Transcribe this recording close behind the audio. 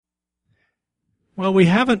Well, we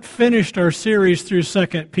haven't finished our series through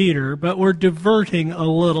 2 Peter, but we're diverting a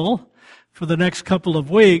little for the next couple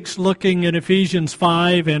of weeks, looking at Ephesians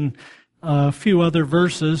 5 and a few other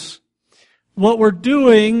verses. What we're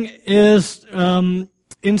doing is, in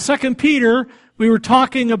 2 Peter, we were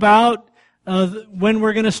talking about when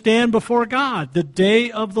we're going to stand before God, the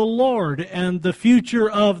day of the Lord, and the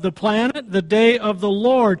future of the planet, the day of the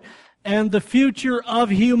Lord, and the future of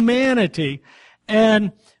humanity.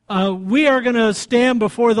 And we are going to stand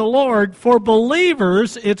before the Lord. For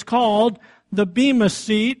believers, it's called the Bema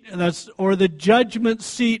seat, or the judgment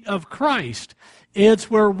seat of Christ.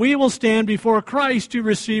 It's where we will stand before Christ to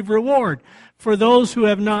receive reward. For those who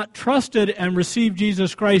have not trusted and received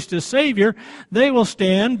Jesus Christ as Savior, they will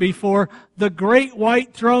stand before the great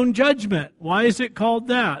white throne judgment. Why is it called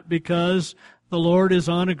that? Because the Lord is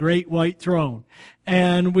on a great white throne.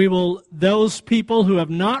 And those people who have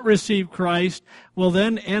not received Christ will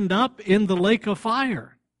then end up in the lake of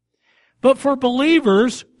fire. But for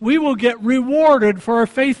believers, we will get rewarded for our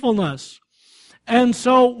faithfulness. And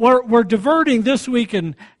so we're diverting this week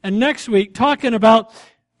and next week talking about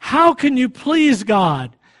how can you please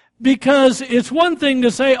God? Because it's one thing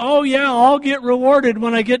to say, oh yeah, I'll get rewarded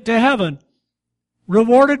when I get to heaven.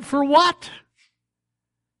 Rewarded for what?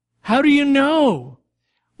 How do you know?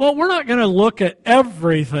 Well, we're not going to look at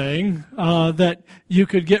everything that you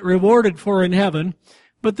could get rewarded for in heaven,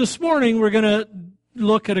 but this morning we're going to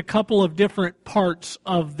look at a couple of different parts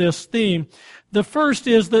of this theme. The first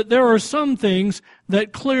is that there are some things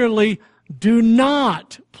that clearly do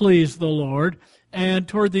not please the Lord, and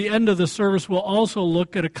toward the end of the service we'll also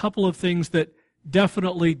look at a couple of things that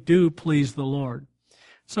definitely do please the Lord.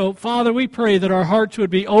 So, Father, we pray that our hearts would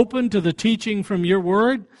be open to the teaching from your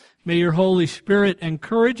word. May your Holy Spirit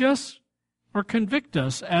encourage us or convict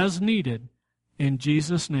us as needed. In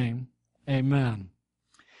Jesus' name, amen.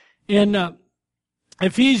 In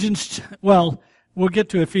Ephesians, we'll get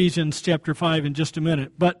to Ephesians chapter 5 in just a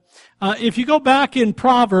minute. But if you go back in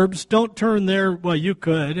Proverbs, don't turn there. Well, you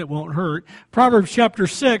could. It won't hurt. Proverbs chapter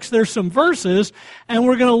 6, there's some verses, and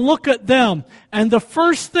we're going to look at them. And the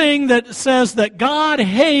first thing that says that God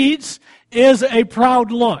hates is a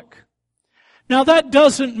proud look. Now, that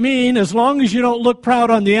doesn't mean as long as you don't look proud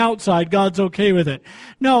on the outside, God's okay with it.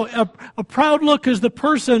 No, a proud look is the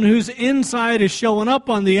person whose inside is showing up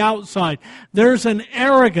on the outside. There's an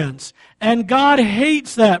arrogance, and God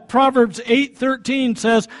hates that. Proverbs 8:13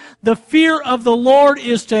 says, "The fear of the Lord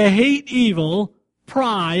is to hate evil,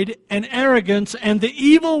 pride, and arrogance, and the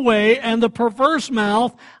evil way and the perverse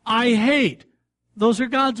mouth I hate." Those are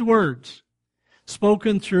God's words,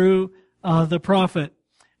 spoken through the prophet.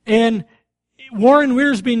 And Warren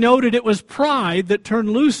Wiersbe noted it was pride that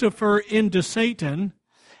turned Lucifer into Satan,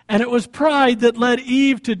 and it was pride that led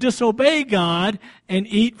Eve to disobey God and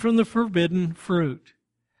eat from the forbidden fruit.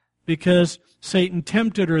 Because Satan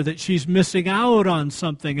tempted her that she's missing out on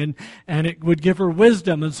something, and it would give her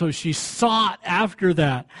wisdom, and so she sought after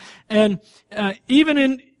that. And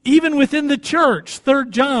even within the church,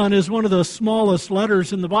 3 John is one of the smallest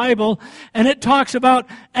letters in the Bible, and it talks about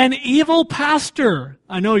an evil pastor.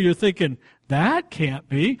 I know you're thinking, that can't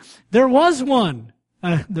be. There was one.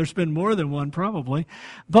 There's been more than one probably.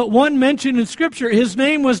 But one mentioned in Scripture, his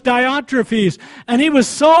name was Diotrephes. And he was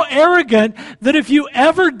so arrogant that if you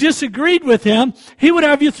ever disagreed with him, he would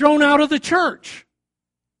have you thrown out of the church.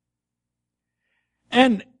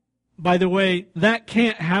 And, by the way, that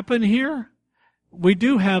can't happen here. We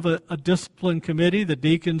do have a discipline committee, the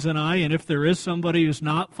deacons and I, and if there is somebody who's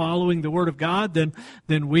not following the Word of God,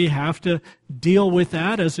 then we have to deal with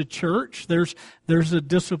that as a church. There's a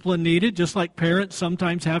discipline needed, just like parents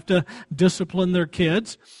sometimes have to discipline their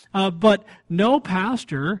kids. But no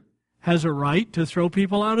pastor has a right to throw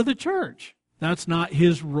people out of the church. That's not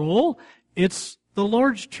his role. It's the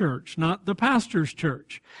Lord's church, not the pastor's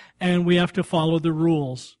church. And we have to follow the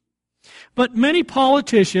rules. But many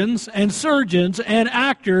politicians and surgeons and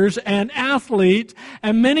actors and athletes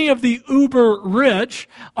and many of the uber rich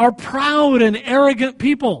are proud and arrogant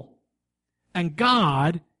people. And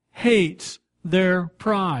God hates their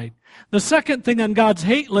pride. The second thing on God's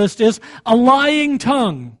hate list is a lying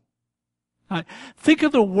tongue. Think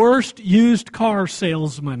of the worst used car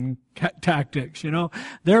salesman tactics,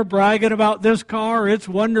 They're bragging about this car, it's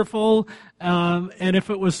wonderful, and if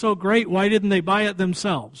it was so great, why didn't they buy it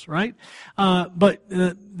themselves, right? But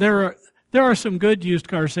there are some good used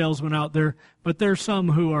car salesmen out there, but there are some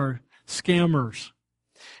who are scammers.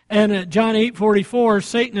 And John 8:44,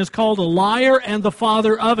 Satan is called a liar and the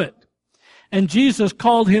father of it. And Jesus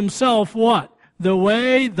called himself what? The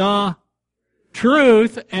way, the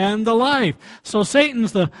truth, and the life. So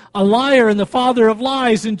Satan's a liar and the father of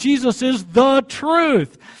lies, and Jesus is the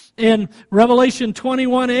truth. In Revelation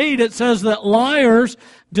 21:8, it says that liars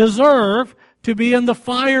deserve to be in the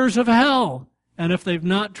fires of hell. And if they've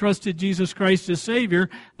not trusted Jesus Christ as Savior,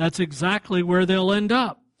 that's exactly where they'll end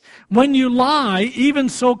up. When you lie, even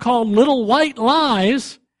so-called little white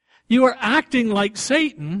lies, you are acting like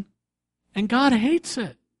Satan, and God hates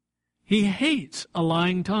it. He hates a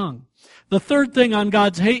lying tongue. The third thing on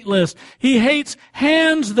God's hate list, He hates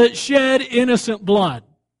hands that shed innocent blood.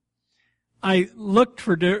 I looked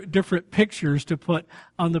for different pictures to put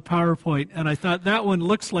on the PowerPoint, and I thought that one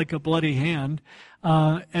looks like a bloody hand,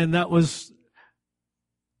 and that was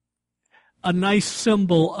a nice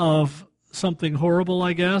symbol of something horrible,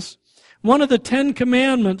 I guess. One of the 10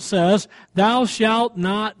 Commandments says, "Thou shalt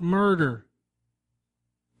not murder."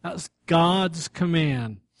 That's God's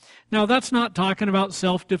command. Now, that's not talking about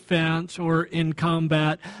self-defense or in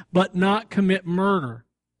combat, but not commit murder.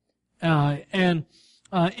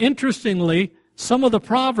 Interestingly, some of the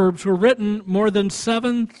Proverbs were written more than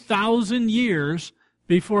 7,000 years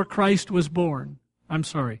before Christ was born.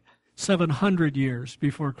 700 years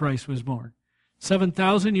before Christ was born.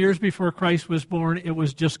 7,000 years before Christ was born, it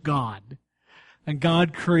was just God. And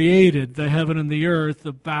God created the heaven and the earth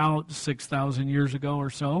about 6,000 years ago or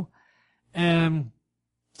so. And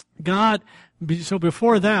so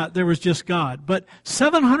before that, there was just God. But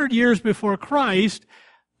 700 years before Christ,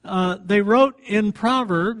 they wrote in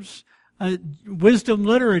Proverbs, wisdom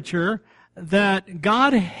literature, that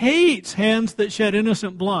God hates hands that shed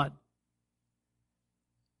innocent blood.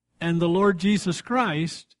 And the Lord Jesus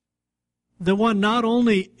Christ, the one not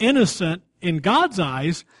only innocent in God's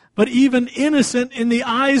eyes, but even innocent in the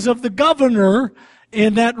eyes of the governor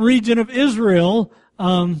in that region of Israel,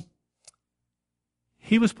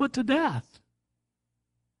 he was put to death.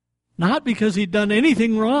 Not because he'd done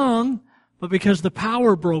anything wrong, but because the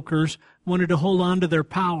power brokers wanted to hold on to their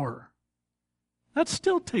power. That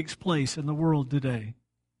still takes place in the world today.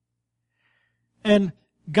 And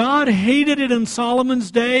God hated it in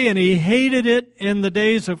Solomon's day, and He hated it in the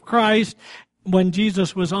days of Christ when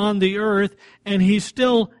Jesus was on the earth, and He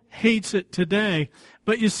still hates it today.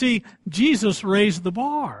 But you see, Jesus raised the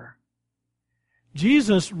bar.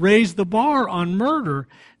 Jesus raised the bar on murder.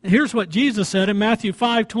 Here's what Jesus said in Matthew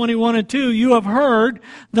 5:21-2. "You have heard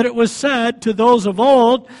that it was said to those of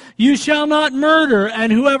old, 'You shall not murder,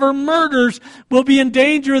 and whoever murders will be in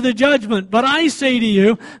danger of the judgment.' But I say to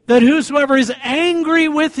you that whosoever is angry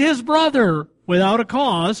with his brother without a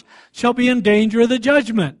cause shall be in danger of the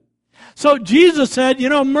judgment." So Jesus said,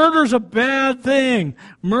 murder's a bad thing.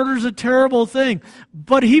 Murder's a terrible thing.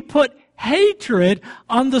 But He put hatred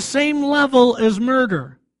on the same level as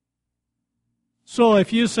murder. So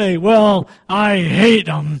if you say, "Well, I hate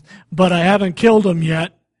them, but I haven't killed them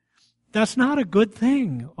yet," that's not a good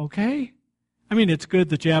thing, okay? I mean, it's good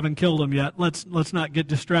that you haven't killed them yet. Let's not get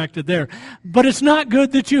distracted there. But it's not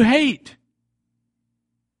good that you hate.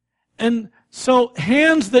 And so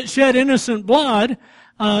hands that shed innocent blood,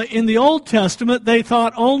 in the Old Testament, they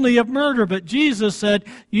thought only of murder, but Jesus said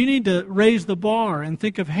you need to raise the bar and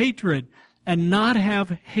think of hatred and not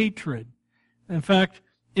have hatred. In fact,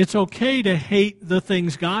 it's okay to hate the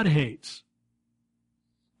things God hates.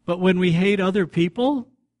 But when we hate other people,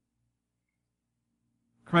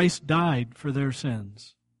 Christ died for their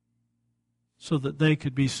sins so that they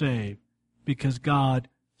could be saved, because God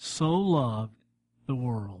so loved the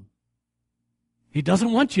world. He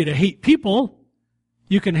doesn't want you to hate people.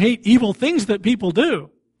 You can hate evil things that people do,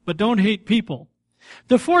 but don't hate people.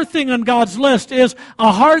 The fourth thing on God's list is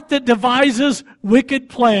a heart that devises wicked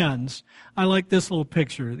plans. I like this little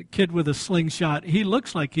picture. The kid with a slingshot. He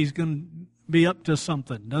looks like he's going to be up to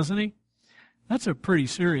something, doesn't he? That's a pretty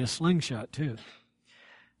serious slingshot, too.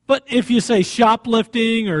 But if you say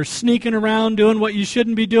shoplifting or sneaking around doing what you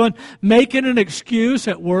shouldn't be doing, making an excuse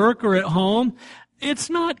at work or at home, it's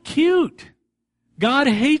not cute. God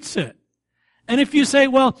hates it. And if you say,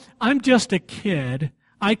 "Well, I'm just a kid,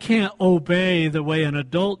 I can't obey the way an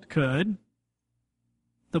adult could,"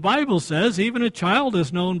 the Bible says even a child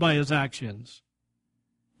is known by his actions.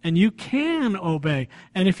 And you can obey.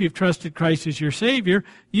 And if you've trusted Christ as your Savior,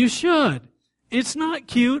 you should. It's not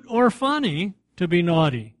cute or funny to be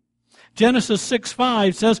naughty. Genesis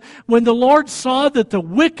 6:5 says, "When the Lord saw that the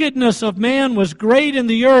wickedness of man was great in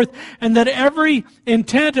the earth, and that every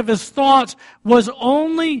intent of his thoughts was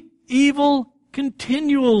only evil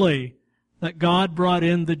continually, that God brought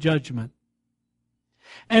in the judgment."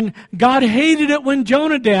 And God hated it when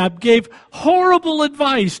Jonadab gave horrible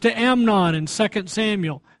advice to Amnon in 2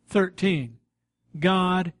 Samuel 13.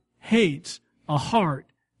 God hates a heart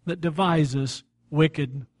that devises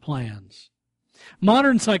wicked plans.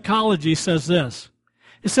 Modern psychology says this.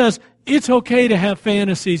 It says it's okay to have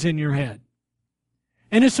fantasies in your head.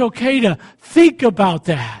 And it's okay to think about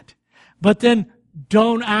that. But then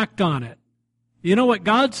don't act on it. You know what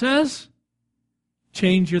God says?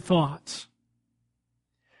 Change your thoughts.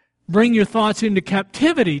 Bring your thoughts into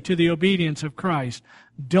captivity to the obedience of Christ.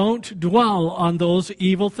 Don't dwell on those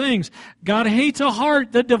evil things. God hates a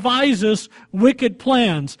heart that devises wicked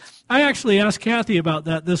plans. I actually asked Kathy about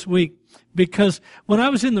that this week because when I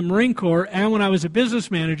was in the Marine Corps and when I was a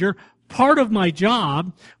business manager, part of my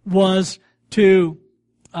job was to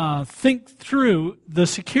think through the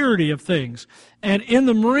security of things. And in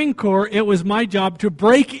the Marine Corps, it was my job to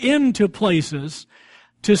break into places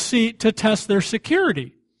to test their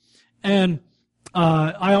security. And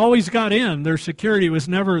I always got in. Their security was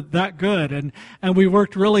never that good. And we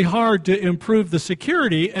worked really hard to improve the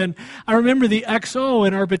security. And I remember the XO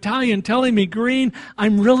in our battalion telling me, Green,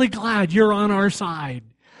 I'm really glad you're on our side.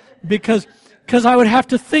 Because I would have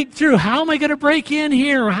to think through, how am I going to break in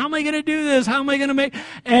here? How am I going to do this? How am I going to make...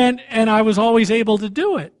 And I was always able to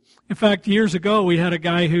do it. In fact, years ago, we had a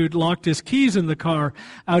guy who'd locked his keys in the car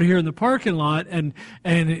out here in the parking lot, and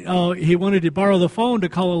he wanted to borrow the phone to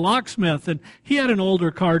call a locksmith, and he had an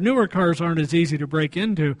older car. Newer cars aren't as easy to break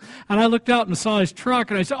into. And I looked out and saw his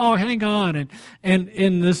truck, and I said, oh, hang on. And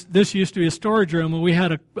in this used to be a storage room, and we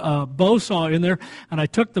had a bow saw in there, and I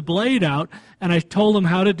took the blade out, and I told him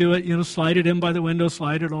how to do it. Slide it in by the window,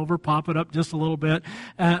 slide it over, pop it up just a little bit,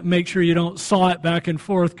 make sure you don't saw it back and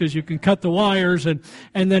forth because you can cut the wires, and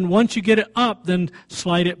then once you get it up, then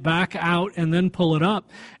slide it back out and then pull it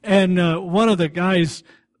up. And one of the guys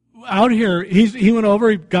out here, he went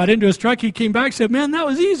over, he got into his truck, he came back, said, man, that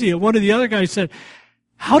was easy. And one of the other guys said,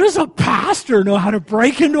 how does a pastor know how to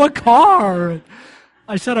break into a car?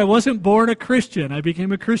 I said, I wasn't born a Christian. I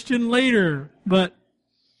became a Christian later. But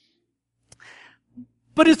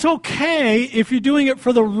it's okay if you're doing it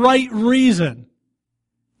for the right reason.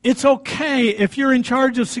 It's okay if you're in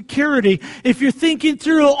charge of security, if you're thinking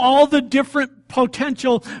through all the different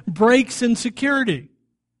potential breaks in security.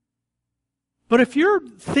 But if you're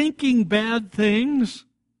thinking bad things,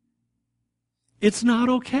 it's not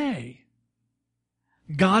okay.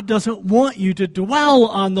 God doesn't want you to dwell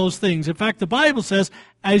on those things. In fact, the Bible says,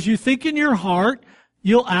 as you think in your heart,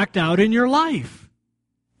 you'll act out in your life.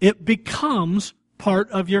 It becomes part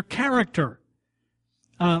of your character.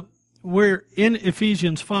 We're in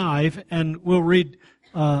Ephesians 5, and we'll read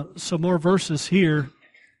some more verses here.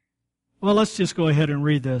 Well, let's just go ahead and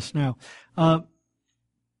read this now.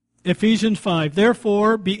 Ephesians 5,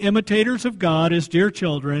 therefore be imitators of God as dear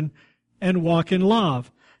children, and walk in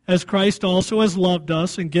love, as Christ also has loved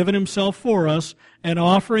us and given himself for us, an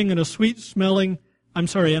offering and a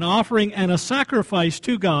sacrifice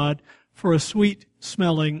to God for a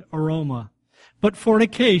sweet-smelling aroma. But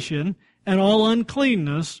fornication and all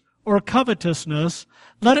uncleanness or covetousness,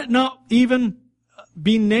 let it not even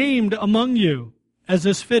be named among you, as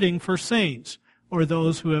is fitting for saints, or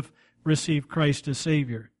those who have received Christ as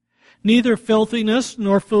Savior. Neither filthiness,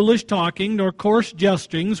 nor foolish talking, nor coarse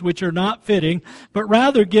jestings, which are not fitting, but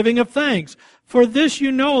rather giving of thanks. For this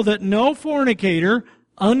you know that no fornicator,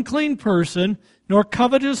 unclean person, nor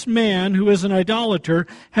covetous man who is an idolater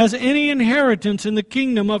has any inheritance in the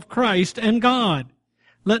kingdom of Christ and God.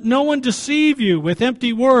 Let no one deceive you with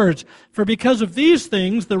empty words, for because of these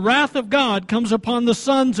things the wrath of God comes upon the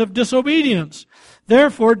sons of disobedience.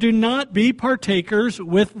 Therefore do not be partakers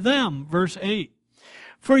with them. Verse 8.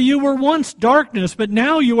 For you were once darkness, but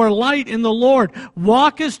now you are light in the Lord.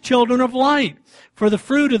 Walk as children of light. For the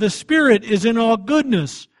fruit of the Spirit is in all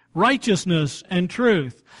goodness, righteousness, and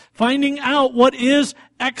truth, finding out what is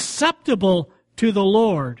acceptable to the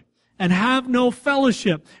Lord. And have no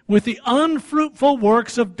fellowship with the unfruitful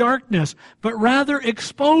works of darkness, but rather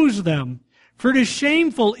expose them. For it is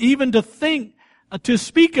shameful even to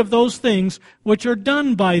speak of those things which are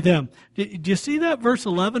done by them. Do you see that verse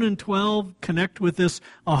 11 and 12 connect with this,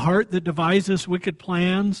 a heart that devises wicked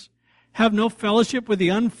plans? Have no fellowship with the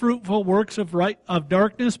unfruitful works of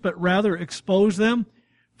darkness, but rather expose them.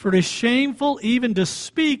 For it is shameful even to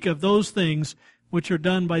speak of those things which are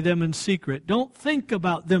done by them in secret. Don't think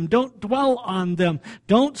about them. Don't dwell on them.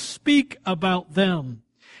 Don't speak about them.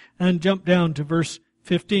 And jump down to verse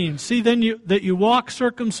 15. See then that you walk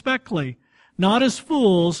circumspectly, not as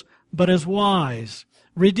fools, but as wise,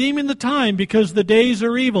 redeeming the time because the days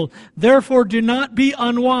are evil. Therefore do not be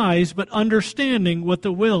unwise, but understanding what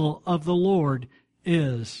the will of the Lord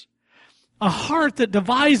is. A heart that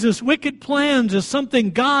devises wicked plans is something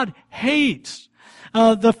God hates.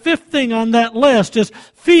 The fifth thing on that list is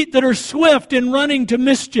feet that are swift in running to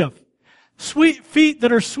mischief. Feet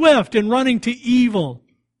that are swift in running to evil.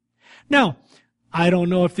 Now, I don't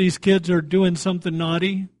know if these kids are doing something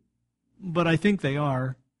naughty, but I think they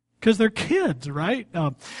are. Because they're kids, right?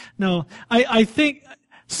 No, I think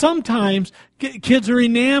sometimes kids are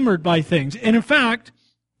enamored by things. And in fact,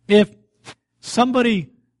 if somebody,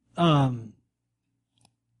 I'm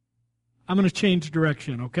going to change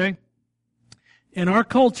direction, okay? In our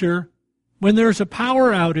culture, when there's a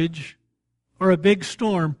power outage or a big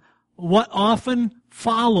storm, what often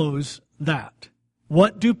follows that?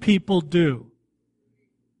 What do people do?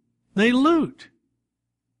 They loot.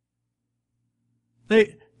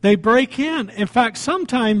 They break in. In fact,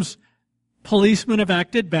 sometimes policemen have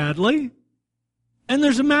acted badly, and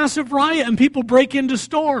there's a massive riot, and people break into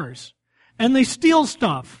stores, and they steal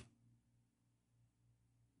stuff.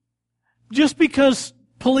 Just because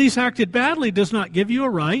police acted badly does not give you a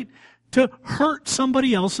right to hurt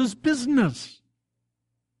somebody else's business.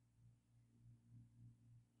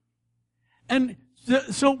 And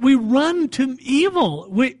so we run to evil.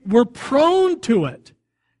 We're prone to it.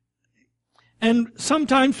 And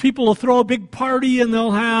sometimes people will throw a big party and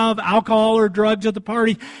they'll have alcohol or drugs at the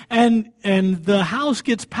party, and the house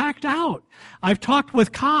gets packed out. I've talked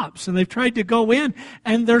with cops and they've tried to go in,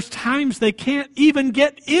 and there's times they can't even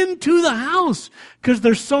get into the house because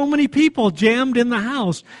there's so many people jammed in the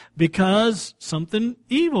house because something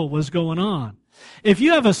evil was going on. If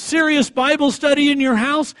you have a serious Bible study in your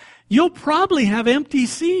house, you'll probably have empty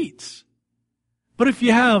seats. But if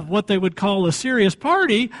you have what they would call a serious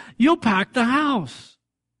party, you'll pack the house.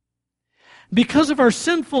 Because of our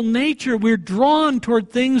sinful nature, we're drawn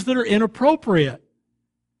toward things that are inappropriate.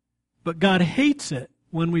 But God hates it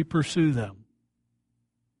when we pursue them.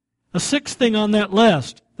 A sixth thing on that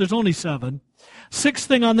list, there's only 7. Sixth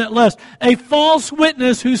thing on that list, a false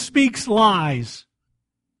witness who speaks lies.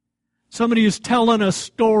 Somebody who's telling a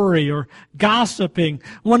story or gossiping.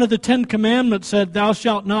 One of the 10 Commandments said, "Thou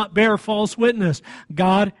shalt not bear false witness."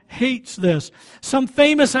 God hates this. Some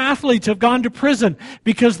famous athletes have gone to prison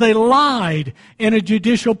because they lied in a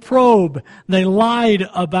judicial probe. They lied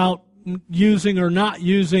about using or not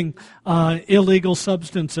using illegal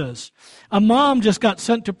substances. A mom just got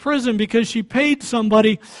sent to prison because she paid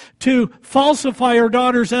somebody to falsify her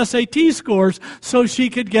daughter's SAT scores so she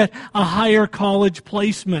could get a higher college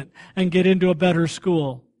placement and get into a better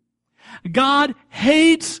school. God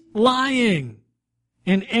hates lying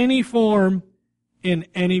in any form, in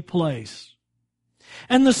any place.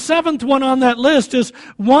 And the 7th one on that list is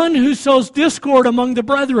one who sows discord among the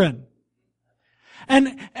brethren.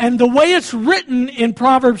 And the way it's written in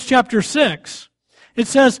Proverbs chapter 6, it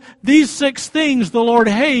says, these 6 things the Lord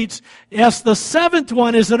hates. Yes, the 7th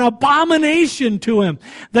one is an abomination to Him.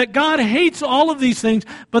 That God hates all of these things,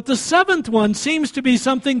 but the 7th one seems to be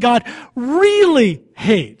something God really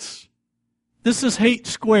hates. This is hate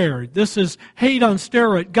squared. This is hate on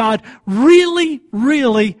steroid. God really,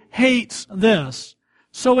 really hates this.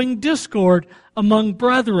 Sowing discord among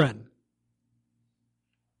brethren.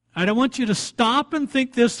 I don't want you to stop and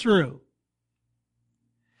think this through.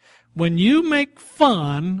 When you make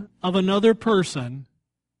fun of another person,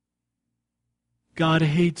 God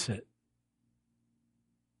hates it.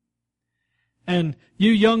 And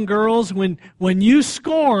you young girls, when you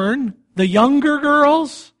scorn the younger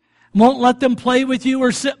girls, won't let them play with you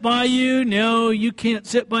or sit by you, no, you can't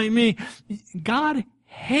sit by me. God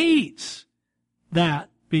hates that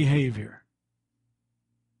behavior.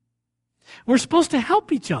 We're supposed to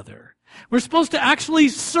help each other. We're supposed to actually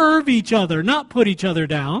serve each other, not put each other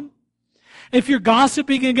down. If you're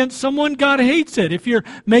gossiping against someone, God hates it. If you're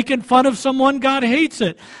making fun of someone, God hates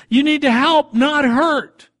it. You need to help, not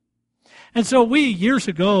hurt. And so we, years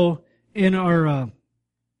ago, in our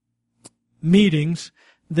meetings,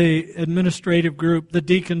 the administrative group, the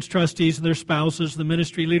deacons, trustees, and their spouses, the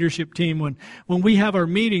ministry leadership team, when we have our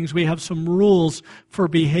meetings, we have some rules for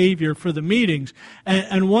behavior for the meetings.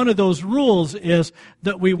 And one of those rules is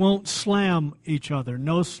that we won't slam each other.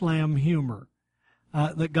 No slam humor.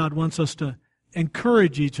 That God wants us to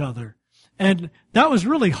encourage each other. And that was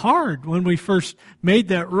really hard when we first made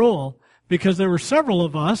that rule, because there were several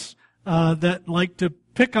of us that like to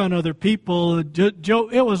pick on other people.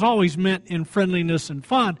 It was always meant in friendliness and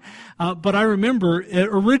fun. But I remember,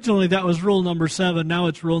 originally that was rule number 7. Now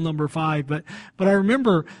it's rule number 5. But I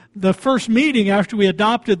remember the first meeting after we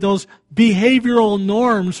adopted those behavioral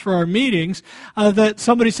norms for our meetings, that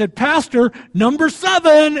somebody said, "Pastor, number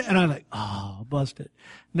 7. And I'm like, oh, busted.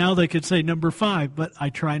 Now they could say number 5, but I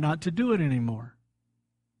try not to do it anymore.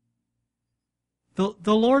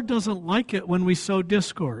 The Lord doesn't like it when we sow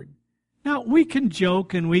discord. Now, we can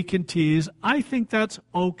joke and we can tease. I think that's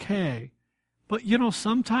okay. But,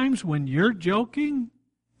 sometimes when you're joking,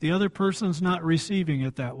 the other person's not receiving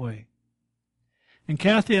it that way. And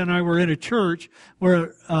Kathy and I were in a church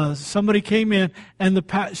where somebody came in and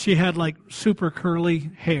she had like super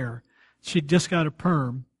curly hair. She'd just got a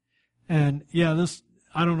perm. And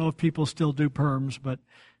I don't know if people still do perms, but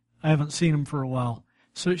I haven't seen them for a while.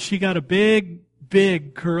 So she got a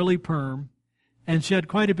big curly perm, and she had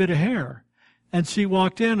quite a bit of hair. And she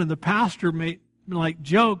walked in, and the pastor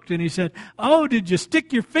joked, and he said, "Oh, did you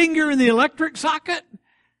stick your finger in the electric socket?"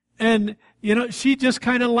 And, she just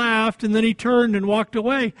kind of laughed, and then he turned and walked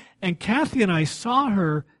away. And Kathy and I saw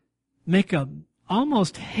her make a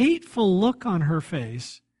almost hateful look on her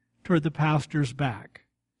face toward the pastor's back.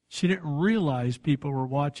 She didn't realize people were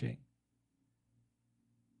watching.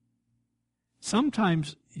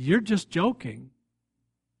 Sometimes you're just joking.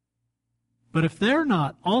 But if they're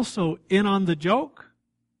not also in on the joke,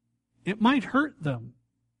 it might hurt them.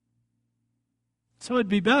 So it'd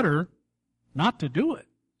be better not to do it.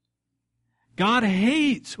 God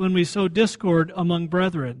hates when we sow discord among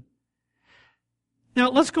brethren.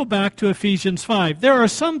 Now, let's go back to Ephesians 5. There are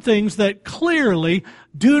some things that clearly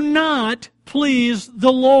do not please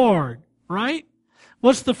the Lord, right?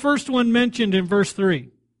 What's the first one mentioned in verse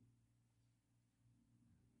 3?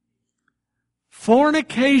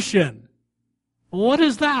 Fornication. What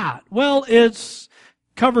is that? Well, it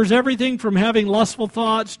covers everything from having lustful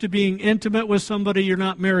thoughts to being intimate with somebody you're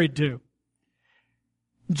not married to.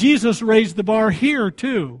 Jesus raised the bar here,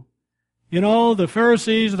 too. The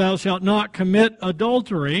Pharisees, thou shalt not commit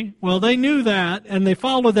adultery. Well, they knew that, and they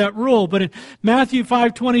followed that rule. But in Matthew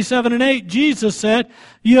 5:27 and 8, Jesus said,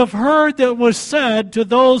 "You have heard that it was said to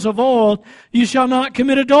those of old, you shall not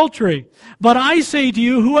commit adultery. But I say to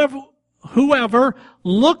you, whoever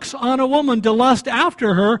looks on a woman to lust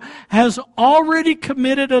after her has already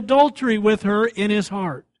committed adultery with her in his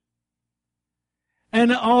heart."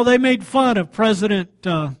 And they made fun of President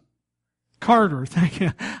Carter. Thank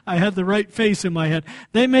you. I had the right face in my head.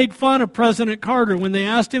 They made fun of President Carter when they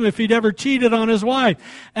asked him if he'd ever cheated on his wife.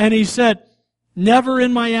 And he said, "Never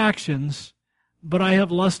in my actions, but I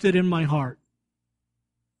have lusted in my heart."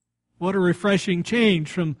 What a refreshing change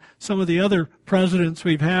from some of the other presidents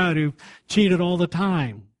we've had who cheated all the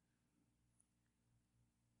time.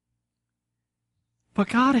 But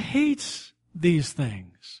God hates these things.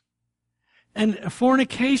 And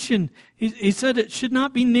fornication, he said it should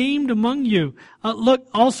not be named among you. Look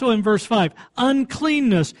also in verse 5.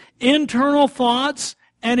 Uncleanness, internal thoughts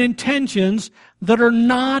and intentions that are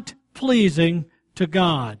not pleasing to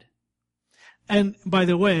God. And by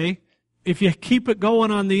the way, if you keep it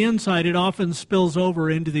going on the inside, it often spills over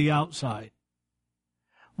into the outside.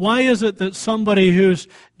 Why is it that somebody who's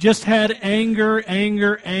just had anger,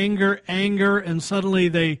 and suddenly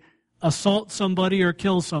they assault somebody or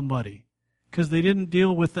kill somebody? Because they didn't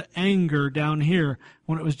deal with the anger down here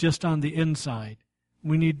when it was just on the inside.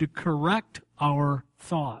 We need to correct our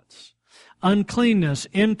thoughts. Uncleanness,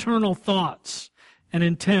 internal thoughts and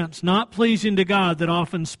intents, not pleasing to God, that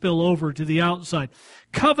often spill over to the outside.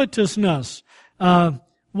 Covetousness,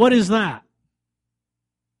 what is that?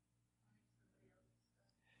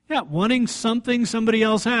 Wanting something somebody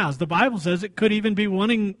else has. The Bible says it could even be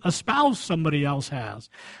wanting a spouse somebody else has.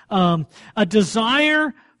 A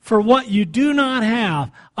desire for what you do not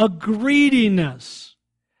have, a greediness.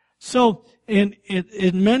 So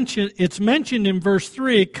it's mentioned in verse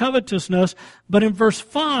 3, covetousness, but in verse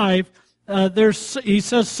 5, he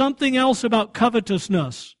says something else about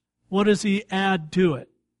covetousness. What does he add to it?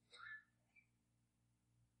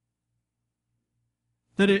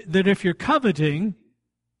 That if you're coveting,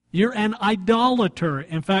 you're an idolater.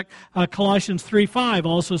 In fact, Colossians 3:5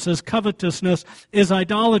 also says covetousness is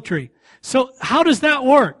idolatry. So how does that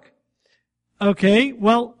work? Okay,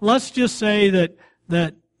 well, let's just say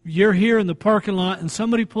that you're here in the parking lot and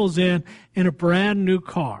somebody pulls in a brand new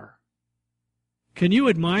car. Can you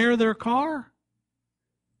admire their car?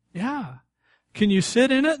 Yeah. Can you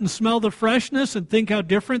sit in it and smell the freshness and think how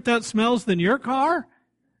different that smells than your car?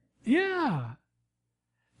 Yeah.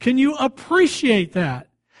 Can you appreciate that?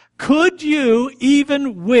 Could you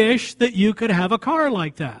even wish that you could have a car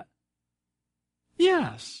like that?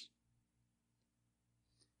 Yes.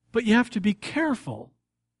 But you have to be careful.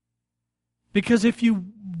 Because if you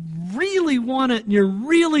really want it and you're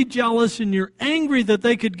really jealous and you're angry that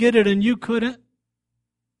they could get it and you couldn't,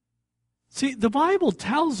 see, the Bible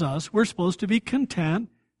tells us we're supposed to be content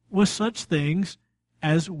with such things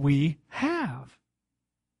as we have.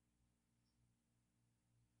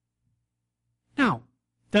 Now,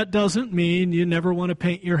 That doesn't mean you never want to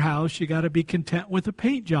paint your house. You got to be content with the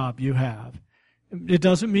paint job you have. It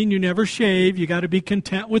doesn't mean you never shave. You got to be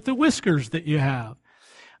content with the whiskers that you have.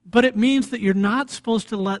 But it means that you're not supposed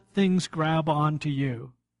to let things grab onto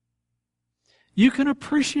you. You can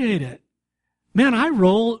appreciate it. Man, I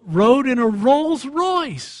rode in a Rolls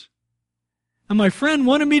Royce. And my friend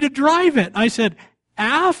wanted me to drive it. I said,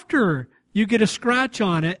 after you get a scratch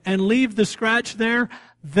on it and leave the scratch there,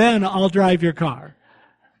 then I'll drive your car.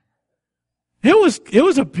 It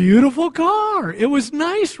was a beautiful car. It was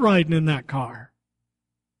nice riding in that car.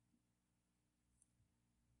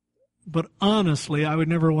 But honestly, I would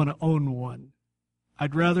never want to own one.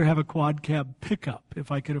 I'd rather have a quad cab pickup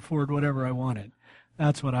if I could afford whatever I wanted.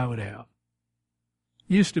 That's what I would have.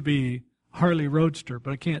 Used to be Harley Roadster,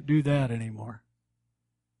 but I can't do that anymore.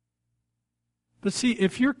 But see,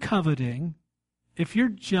 if you're coveting, if you're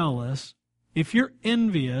jealous, if you're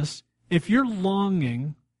envious, if you're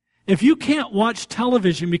longing, if you can't watch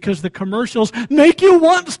television because the commercials make you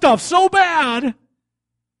want stuff so bad,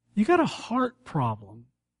 you got a heart problem.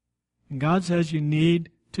 And God says you need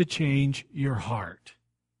to change your heart.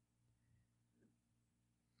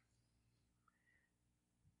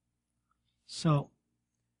 So,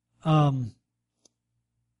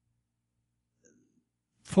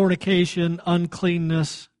 fornication,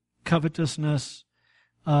 uncleanness, covetousness.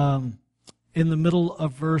 In the middle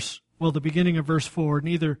of the beginning of verse 4,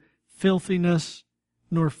 neither filthiness,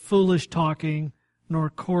 nor foolish talking, nor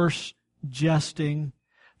coarse jesting,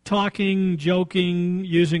 talking, joking,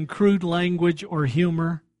 using crude language or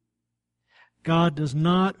humor. God does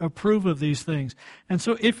not approve of these things. And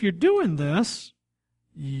so if you're doing this,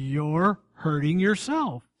 you're hurting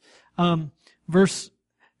yourself. Verse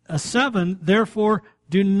 7, therefore,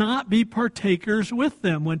 do not be partakers with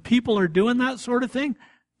them. When people are doing that sort of thing,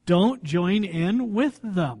 don't join in with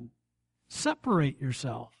them. Separate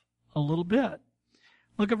yourself a little bit.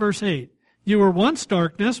 Look at verse 8. You were once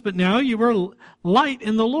darkness, but now you are light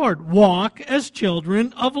in the Lord. Walk as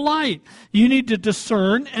children of light. You need to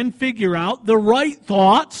discern and figure out the right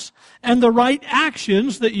thoughts and the right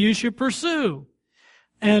actions that you should pursue.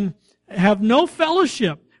 And have no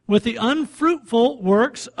fellowship with the unfruitful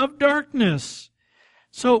works of darkness.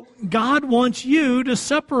 So God wants you to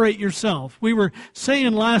separate yourself. We were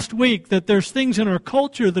saying last week that there's things in our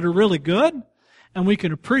culture that are really good, and we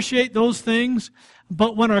can appreciate those things.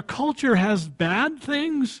 But when our culture has bad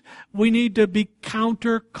things, we need to be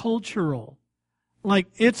countercultural. Like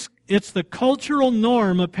it's the cultural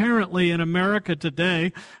norm apparently in America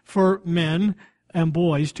today for men and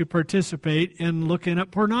boys to participate in looking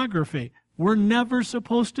at pornography. We're never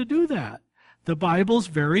supposed to do that. The Bible's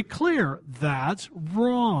very clear. That's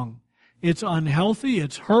wrong. It's unhealthy.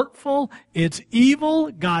 It's hurtful. It's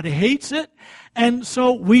evil. God hates it. And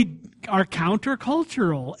so we are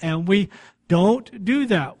countercultural and we don't do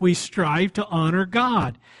that. We strive to honor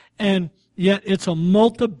God. And yet it's a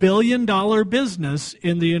multi-billion-dollar business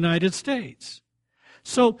in the United States.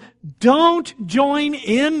 So don't join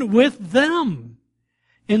in with them.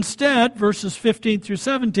 Instead, verses 15 through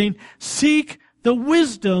 17, seek the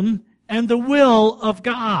wisdom and the will of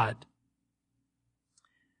God.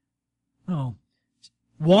 Oh.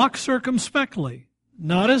 Walk circumspectly,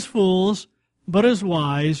 not as fools, but as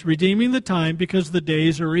wise, redeeming the time because the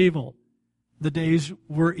days are evil. The days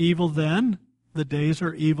were evil then. The days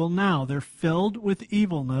are evil now. They're filled with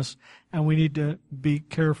evilness, and we need to be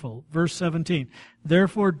careful. Verse 17,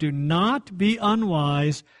 therefore do not be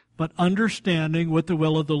unwise, but understanding what the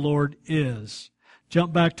will of the Lord is.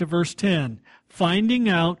 Jump back to verse 10. Finding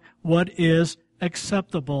out what is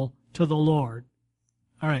acceptable to the Lord.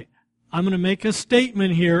 All right. I'm going to make a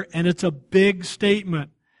statement here, and it's a big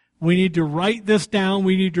statement. We need to write this down.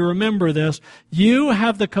 We need to remember this. You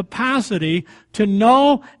have the capacity to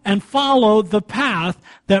know and follow the path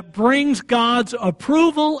that brings God's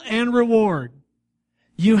approval and reward.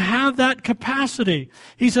 You have that capacity.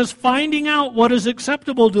 He says, finding out what is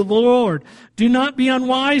acceptable to the Lord. Do not be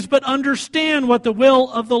unwise, but understand what the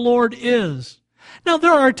will of the Lord is. Now,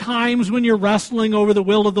 there are times when you're wrestling over the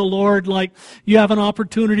will of the Lord, like you have an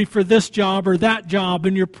opportunity for this job or that job,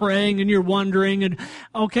 and you're praying and you're wondering, and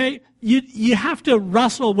okay, you have to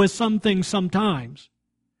wrestle with some things sometimes.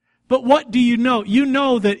 But what do you know? You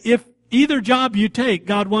know that if either job you take,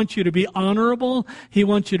 God wants you to be honorable. He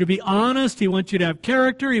wants you to be honest. He wants you to have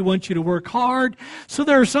character. He wants you to work hard. So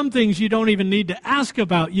there are some things you don't even need to ask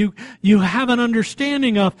about. You have an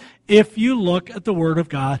understanding of if you look at the Word of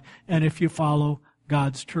God and if you follow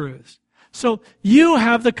God's truths. So you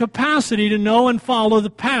have the capacity to know and follow the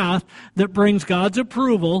path that brings God's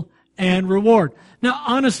approval and reward. Now,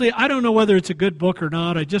 honestly, I don't know whether it's a good book or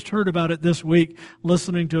not. I just heard about it this week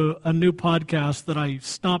listening to a new podcast that I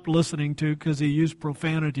stopped listening to because he used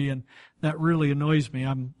profanity, and that really annoys me.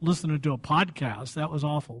 I'm listening to a podcast. That was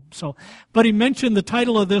awful. But he mentioned the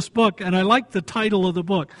title of this book, and I like the title of the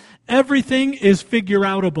book. Everything is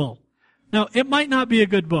Figure-Outable. Now, it might not be a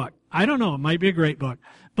good book. I don't know. It might be a great book.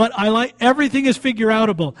 But I like Everything is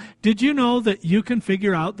Figure-Outable. Did you know that you can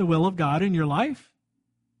figure out the will of God in your life?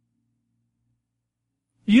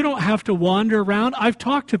 You don't have to wander around. I've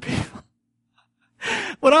talked to people.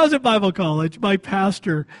 When I was at Bible college, my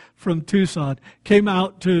pastor from Tucson came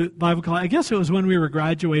out to Bible college. I guess it was when we were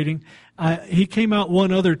graduating. He came out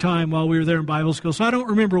one other time while we were there in Bible school, so I don't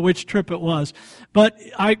remember which trip it was. But,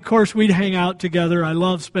 of course, we'd hang out together. I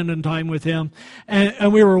loved spending time with him.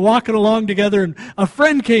 And we were walking along together, and a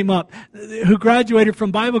friend came up who graduated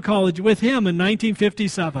from Bible college with him in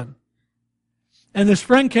 1957. And this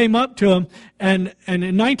friend came up to him, and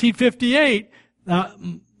in 1958,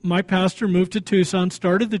 my pastor moved to Tucson,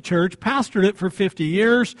 started the church, pastored it for 50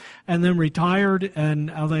 years, and then retired, and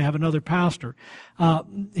now they have another pastor.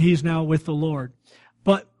 He's now with the Lord.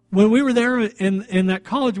 But when we were there in that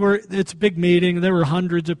college where it's a big meeting, there were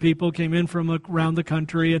hundreds of people came in from around the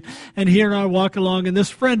country, and he and I walk along, and this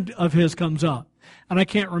friend of his comes up. And I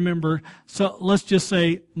can't remember, so let's just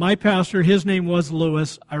say my pastor, his name was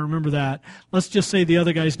Lewis. I remember that. Let's just say the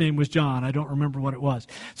other guy's name was John. I don't remember what it was.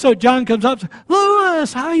 So John comes up,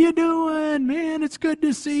 Lewis, how you doing? Man, it's good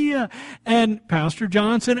to see you. And Pastor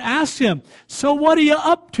Johnson asks him, so what are you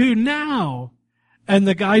up to now? And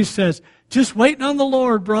the guy says, just waiting on the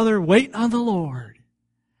Lord, brother, waiting on the Lord.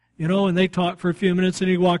 You know, and they talked for a few minutes, and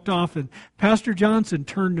he walked off, and Pastor Johnson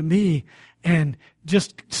turned to me and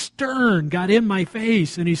just stern got in my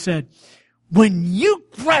face, and he said, when you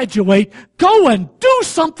graduate, go and do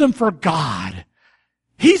something for God.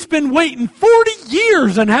 He's been waiting 40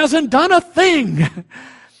 years and hasn't done a thing.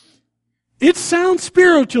 It sounds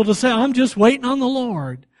spiritual to say, I'm just waiting on the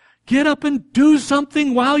Lord. Get up and do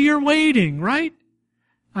something while you're waiting, right?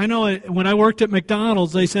 I know when I worked at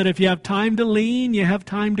McDonald's, they said if you have time to lean, you have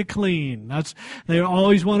time to clean. They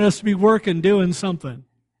always want us to be working, doing something.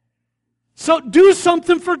 So do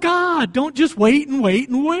something for God. Don't just wait and wait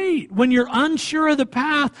and wait. When you're unsure of the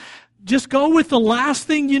path, just go with the last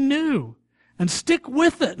thing you knew and stick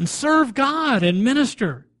with it and serve God and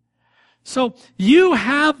minister. So you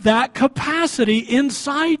have that capacity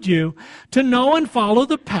inside you to know and follow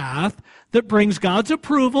the path that brings God's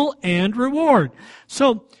approval and reward.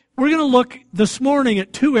 So we're going to look this morning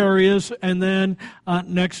at two areas, and then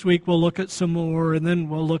next week we'll look at some more, and then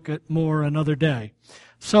we'll look at more another day.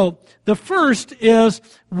 So the first is,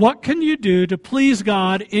 what can you do to please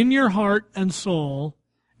God in your heart and soul?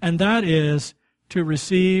 And that is to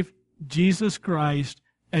receive Jesus Christ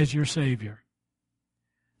as your Savior.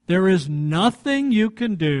 There is nothing you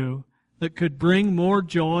can do that could bring more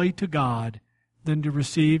joy to God than to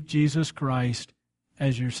receive Jesus Christ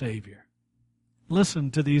as your Savior.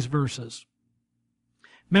 Listen to these verses.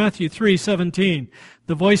 Matthew 3:17,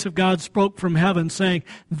 the voice of God spoke from heaven, saying,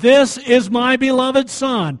 this is my beloved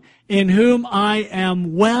Son, in whom I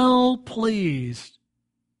am well pleased.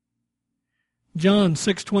 John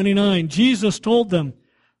 6:29, Jesus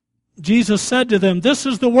said to them, this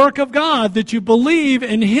is the work of God, that you believe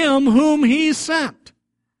in Him whom He sent.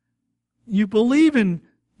 You believe in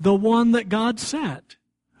the one that God sent.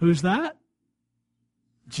 Who's that?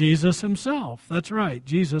 Jesus Himself. That's right,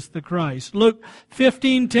 Jesus the Christ. Luke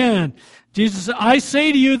 15:10. Jesus said, I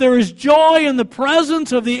say to you, there is joy in the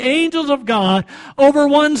presence of the angels of God over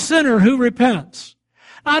one sinner who repents.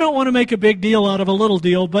 I don't want to make a big deal out of a little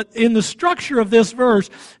deal, but in the structure of this verse,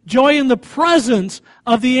 joy in the presence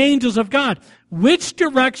of the angels of God. Which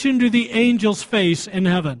direction do the angels face in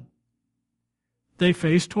heaven? They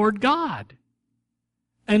face toward God.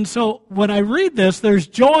 And so when I read this, there's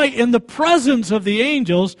joy in the presence of the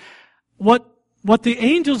angels. What the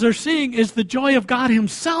angels are seeing is the joy of God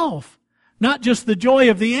Himself, not just the joy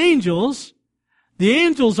of the angels. The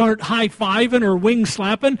angels aren't high-fiving or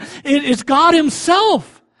wing-slapping. It's God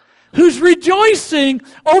Himself who's rejoicing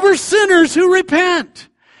over sinners who repent.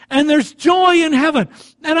 And there's joy in heaven.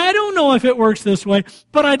 And I don't know if it works this way,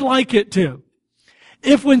 but I'd like it to.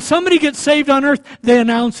 If when somebody gets saved on earth, they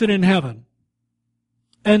announce it in heaven.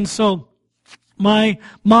 And so my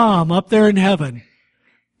mom up there in heaven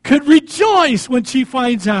could rejoice when she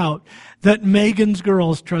finds out that Megan's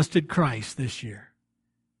girls trusted Christ this year.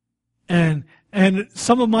 And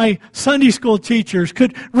some of my Sunday school teachers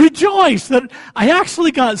could rejoice that I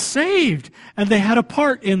actually got saved, and they had a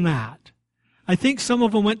part in that. I think some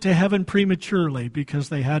of them went to heaven prematurely because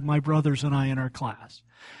they had my brothers and I in our class.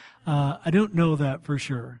 I don't know that for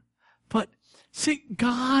sure. But see,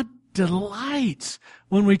 God delights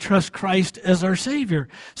when we trust Christ as our Savior.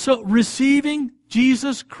 So receiving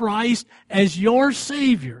Jesus Christ as your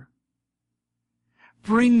Savior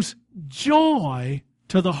brings joy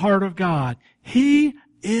to the heart of God. He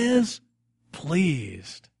is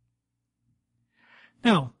pleased.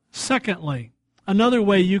 Now, secondly, another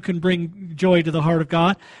way you can bring joy to the heart of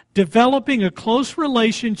God, developing a close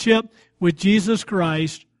relationship with Jesus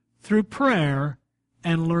Christ through prayer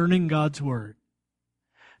and learning God's Word.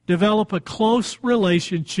 Develop a close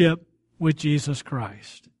relationship with Jesus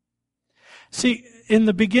Christ. See, in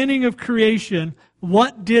the beginning of creation,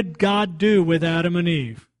 what did God do with Adam and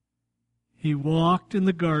Eve? He walked in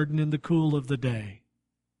the garden in the cool of the day.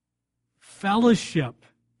 Fellowship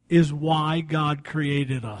is why God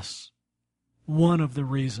created us. One of the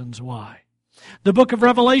reasons why. The book of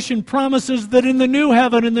Revelation promises that in the new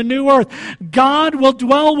heaven and the new earth, God will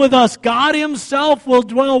dwell with us. God Himself will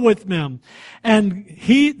dwell with them. And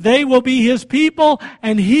they will be His people,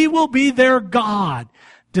 and He will be their God.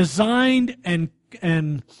 Designed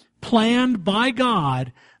and planned by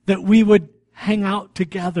God that we would hang out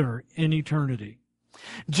together in eternity.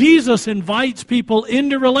 Jesus invites people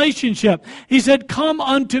into relationship. He said, "Come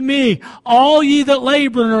unto me, all ye that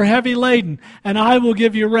labor and are heavy laden, and I will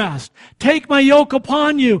give you rest. Take my yoke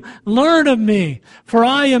upon you, learn of me, for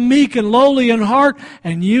I am meek and lowly in heart,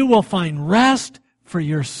 and you will find rest for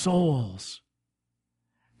your souls."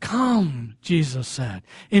 Come, Jesus said,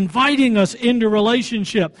 inviting us into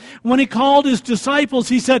relationship. When He called His disciples,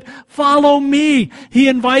 He said, "Follow me." He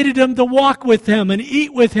invited them to walk with Him and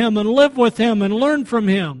eat with Him and live with Him and learn from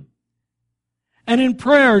Him. And in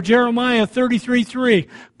prayer, Jeremiah 33:3,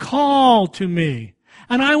 "Call to me,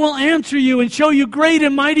 and I will answer you and show you great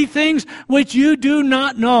and mighty things which you do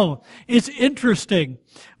not know." It's interesting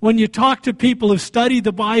when you talk to people who've studied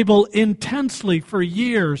the Bible intensely for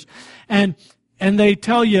years, and they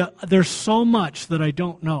tell you, "There's so much that I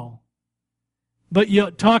don't know." But you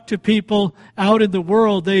talk to people out in the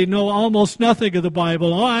world, they know almost nothing of the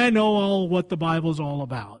Bible. "Oh, I know all what the Bible's all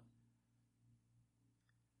about."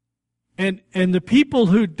 And the people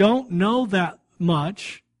who don't know that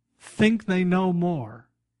much think they know more.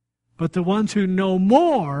 But the ones who know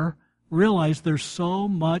more realize there's so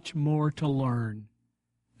much more to learn.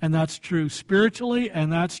 And that's true spiritually,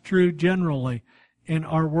 and that's true generally in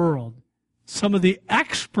our world. Some of the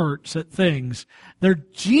experts at things, they're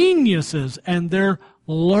geniuses, and they're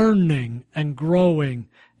learning and growing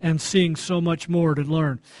and seeing so much more to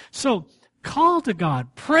learn. So, call to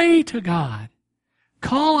God. Pray to God.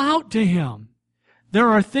 Call out to Him. There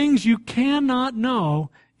are things you cannot know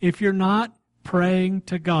if you're not praying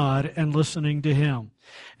to God and listening to Him.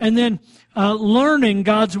 And then learning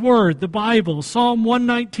God's Word, the Bible, Psalm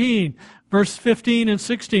 119, verse 15 and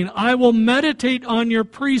 16. "I will meditate on your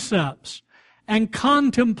precepts and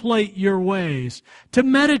contemplate your ways." To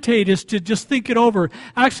meditate is to just think it over.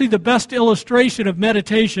 Actually, the best illustration of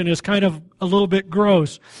meditation is kind of a little bit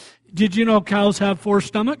gross. Did you know cows have 4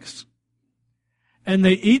 stomachs? And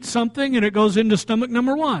they eat something and it goes into stomach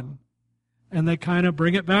number 1. And they kind of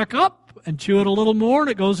bring it back up and chew it a little more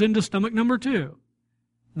and it goes into stomach number 2.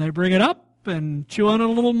 And they bring it up and chew on it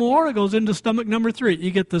a little more, it goes into stomach number 3. You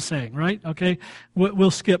get the saying, right? Okay, we'll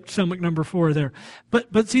skip stomach number 4 there.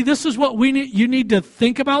 But see, this is what we need. You need to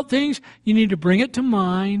think about things. You need to bring it to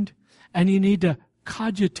mind, and you need to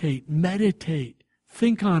cogitate, meditate,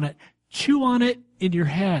 think on it, chew on it in your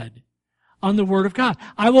head, on the Word of God.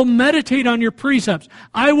 "I will meditate on your precepts.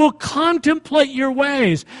 I will contemplate your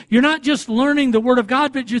ways." You're not just learning the Word of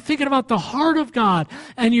God, but you're thinking about the heart of God,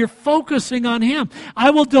 and you're focusing on Him. "I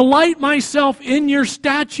will delight myself in your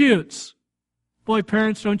statutes." Boy,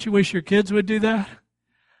 parents, don't you wish your kids would do that?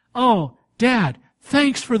 "Oh, Dad,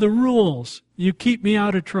 thanks for the rules. You keep me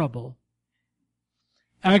out of trouble."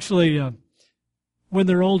 Actually, when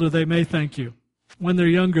they're older, they may thank you. When they're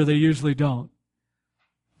younger, they usually don't.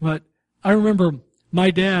 But I remember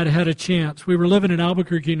my dad had a chance. We were living in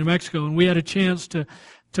Albuquerque, New Mexico, and we had a chance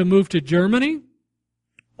to move to Germany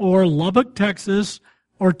or Lubbock, Texas,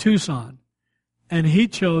 or Tucson. And he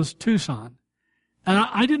chose Tucson. And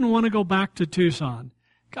I didn't want to go back to Tucson.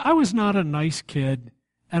 I was not a nice kid,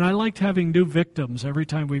 and I liked having new victims every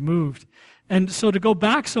time we moved. And so to go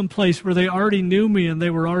back someplace where they already knew me and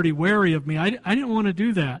they were already wary of me, I didn't want to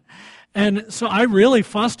do that. And so I really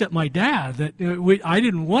fussed at my dad that I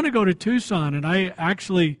didn't want to go to Tucson, and I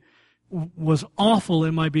actually was awful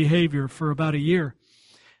in my behavior for about a year.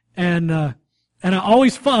 And I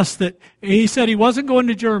always fussed that he said he wasn't going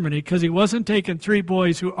to Germany because he wasn't taking 3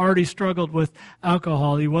 boys who already struggled with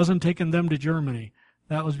alcohol. He wasn't taking them to Germany.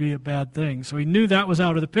 That would be a bad thing. So he knew that was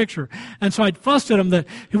out of the picture. And so I'd fussed at him that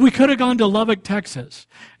we could have gone to Lubbock, Texas.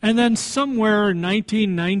 And then somewhere in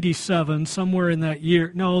 1997, somewhere in that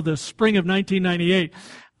year, no, the spring of 1998,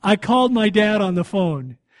 I called my dad on the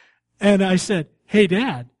phone. And I said, "Hey,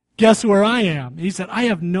 Dad, guess where I am?" He said, "I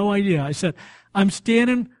have no idea." I said, "I'm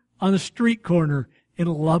standing on the street corner in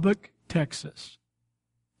Lubbock, Texas.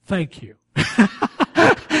 Thank you."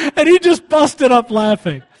 And he just busted up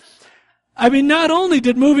laughing. I mean, not only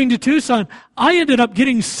did moving to Tucson, I ended up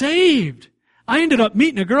getting saved. I ended up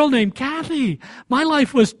meeting a girl named Kathy. My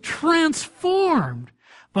life was transformed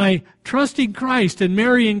by trusting Christ and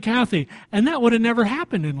marrying Kathy. And that would have never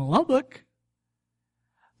happened in Lubbock.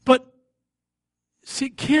 But, see,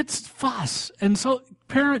 kids fuss. And so,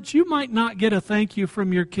 parents, you might not get a thank you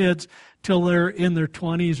from your kids till they're in their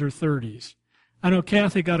 20s or 30s. I know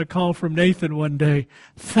Kathy got a call from Nathan one day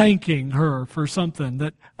thanking her for something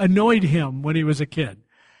that annoyed him when he was a kid.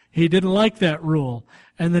 He didn't like that rule.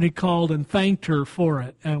 And then he called and thanked her for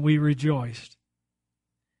it, and we rejoiced.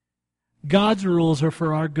 God's rules are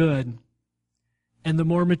for our good. And the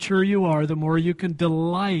more mature you are, the more you can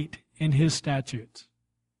delight in His statutes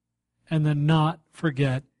and then not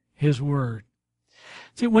forget His Word.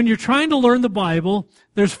 See, when you're trying to learn the Bible,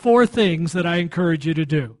 there's 4 things that I encourage you to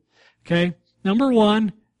do. Okay? Number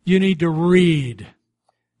 1, you need to read.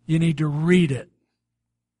 You need to read it.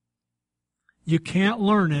 You can't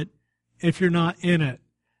learn it if you're not in it.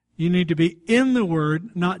 You need to be in the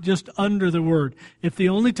Word, not just under the Word. If the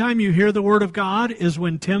only time you hear the Word of God is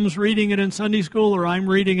when Tim's reading it in Sunday school or I'm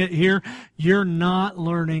reading it here, you're not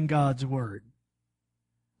learning God's Word.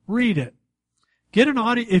 Read it. Get an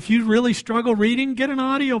audio. If you really struggle reading, get an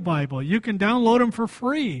audio Bible. You can download them for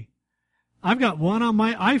free. I've got one on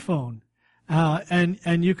my iPhone.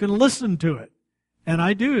 And you can listen to it. And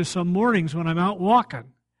I do some mornings when I'm out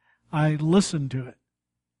walking. I listen to it.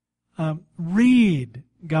 Read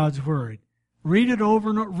God's Word. Read it over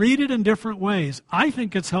and over. Read it in different ways. I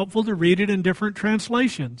think it's helpful to read it in different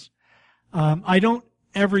translations. I don't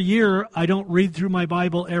read through my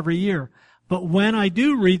Bible every year. But when I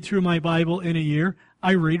do read through my Bible in a year,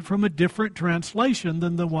 I read from a different translation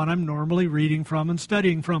than the one I'm normally reading from and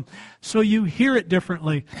studying from. So you hear it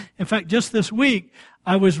differently. In fact, just this week,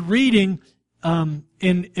 I was reading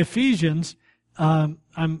in Ephesians.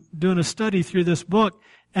 I'm doing a study through this book,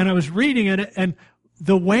 and I was reading it, and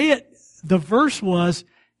the way the verse was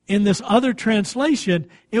in this other translation,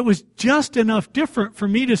 it was just enough different for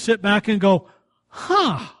me to sit back and go,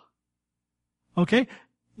 okay,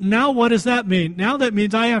 now what does that mean? Now that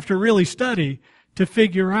means I have to really study to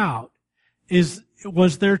figure out,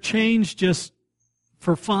 was there change just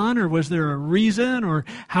for fun, or was there a reason, or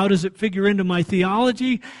how does it figure into my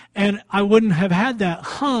theology? And I wouldn't have had that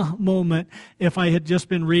moment if I had just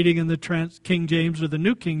been reading in the King James or the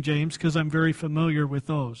New King James, because I'm very familiar with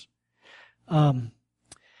those.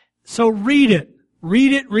 So read it.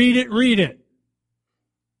 Read it, read it, read it.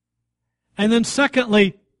 And then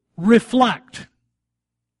secondly, reflect.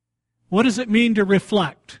 What does it mean to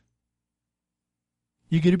reflect?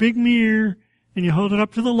 You get a big mirror, and you hold it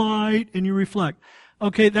up to the light, and you reflect.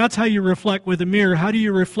 Okay, that's how you reflect with a mirror. How do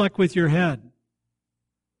you reflect with your head?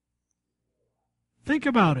 Think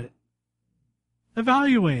about it.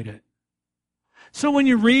 Evaluate it. So when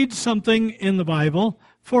you read something in the Bible,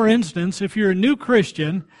 for instance, if you're a new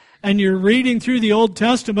Christian, and you're reading through the Old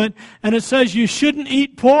Testament, and it says you shouldn't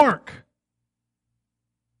eat pork.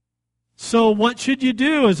 So what should you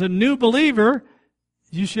do as a new believer?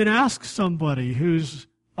 You should ask somebody who's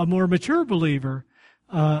a more mature believer,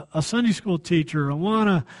 a Sunday school teacher, a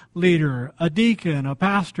Awana leader, a deacon, a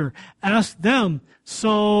pastor. Ask them,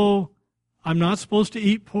 so I'm not supposed to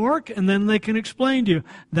eat pork? And then they can explain to you.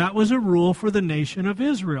 That was a rule for the nation of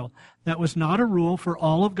Israel. That was not a rule for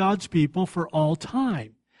all of God's people for all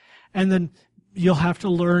time. And then you'll have to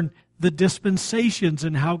learn the dispensations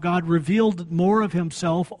and how God revealed more of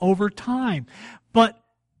Himself over time. But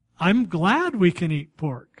I'm glad we can eat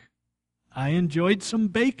pork. I enjoyed some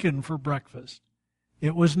bacon for breakfast.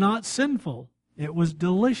 It was not sinful. It was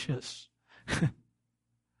delicious.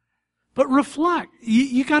 But reflect.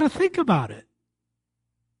 You got to think about it.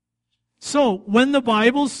 So, when the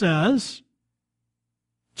Bible says,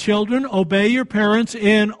 children, obey your parents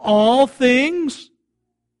in all things,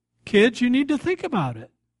 kids, you need to think about it.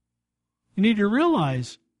 You need to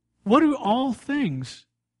realize, what do all things,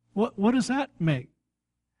 what does that make?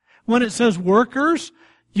 When it says workers,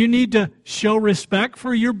 you need to show respect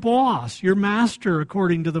for your boss, your master,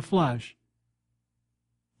 according to the flesh.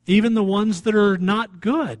 Even the ones that are not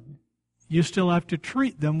good, you still have to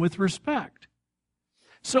treat them with respect.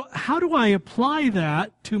 So how do I apply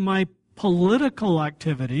that to my political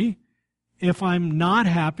activity if I'm not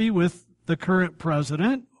happy with the current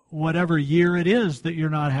president, whatever year it is that you're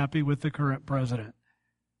not happy with the current president?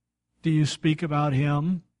 Do you speak about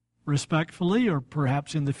him respectfully, or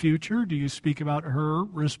perhaps in the future, do you speak about her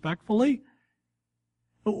respectfully?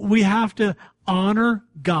 We have to honor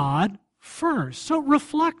God first. So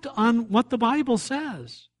reflect on what the Bible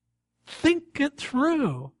says. Think it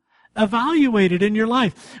through. Evaluate it in your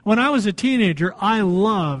life. When I was a teenager, I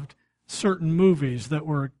loved certain movies that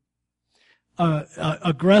were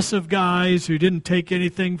aggressive guys who didn't take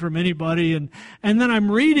anything from anybody. And then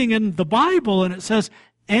I'm reading in the Bible and it says,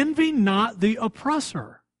 envy not the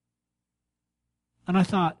oppressor. And I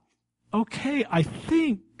thought, okay, I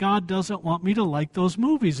think God doesn't want me to like those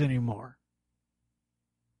movies anymore.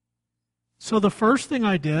 So the first thing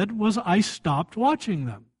I did was I stopped watching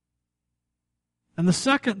them. And the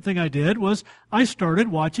second thing I did was I started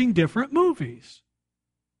watching different movies.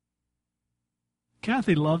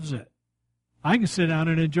 Kathy loves it. I can sit down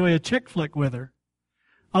and enjoy a chick flick with her.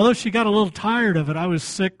 Although she got a little tired of it. I was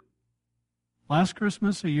sick last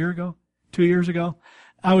Christmas, a year ago, 2 years ago.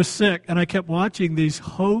 I was sick, and I kept watching these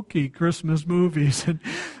hokey Christmas movies. And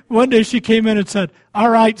one day she came in and said,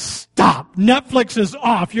 all right, stop. Netflix is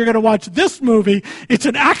off. You're going to watch this movie. It's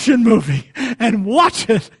an action movie. And watch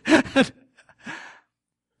it.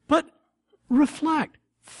 But reflect.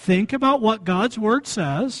 Think about what God's Word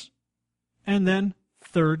says. And then,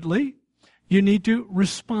 thirdly, you need to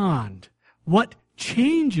respond. What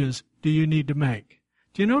changes do you need to make?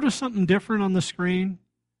 Do you notice something different on the screen?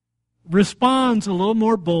 Respond's a little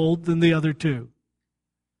more bold than the other two.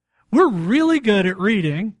 We're really good at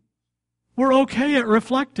reading. We're okay at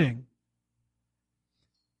reflecting.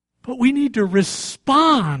 But we need to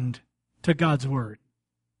respond to God's Word.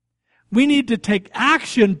 We need to take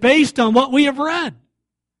action based on what we have read.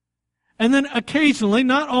 And then occasionally,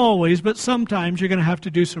 not always, but sometimes you're going to have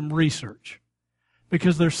to do some research.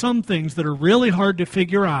 Because there's some things that are really hard to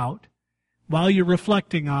figure out. While you're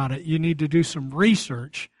reflecting on it, you need to do some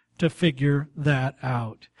research to figure that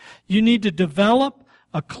out. You need to develop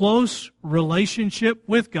a close relationship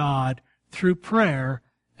with God through prayer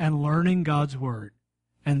and learning God's Word.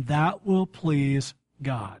 And that will please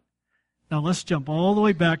God. Now let's jump all the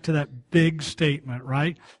way back to that big statement,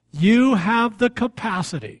 right? You have the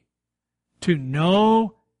capacity to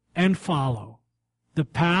know and follow the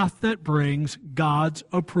path that brings God's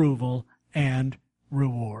approval and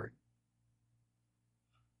reward.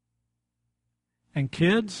 And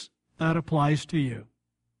kids, that applies to you.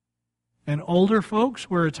 And older folks,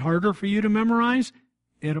 where it's harder for you to memorize,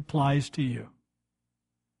 it applies to you.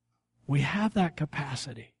 We have that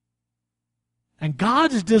capacity. And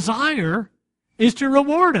God's desire is to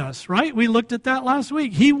reward us, right? We looked at that last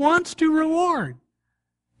week. He wants to reward.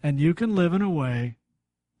 And you can live in a way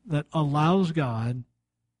that allows God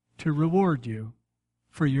to reward you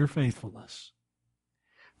for your faithfulness.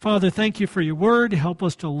 Father, thank you for your word. Help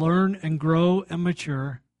us to learn and grow and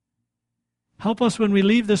mature. Help us when we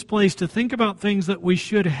leave this place to think about things that we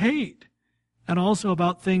should hate and also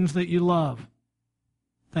about things that you love.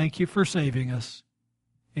 Thank you for saving us.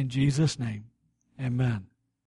 In Jesus' name, amen.